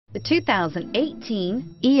The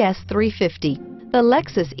 2018 ES350. The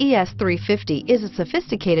Lexus ES350 is a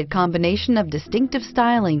sophisticated combination of distinctive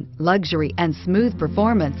styling, luxury, and smooth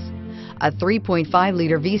performance. A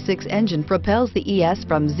 3.5-liter V6 engine propels the ES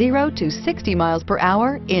from 0 to 60 miles per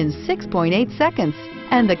hour in 6.8 seconds.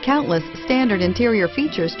 And the countless standard interior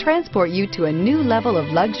features transport you to a new level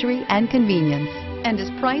of luxury and convenience, and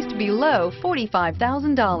is priced below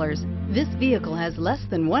 $45,000. This vehicle has less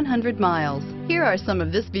than 100 miles. Here are some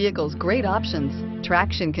of this vehicle's great options: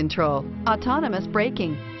 traction control, autonomous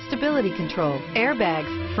braking, stability control,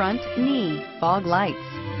 airbags, front knee, fog lights,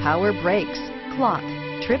 power brakes, clock,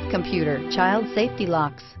 trip computer, child safety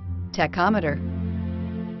locks, tachometer.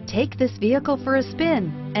 Take this vehicle for a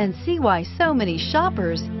spin and see why so many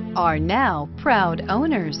shoppers are now proud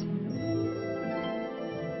owners.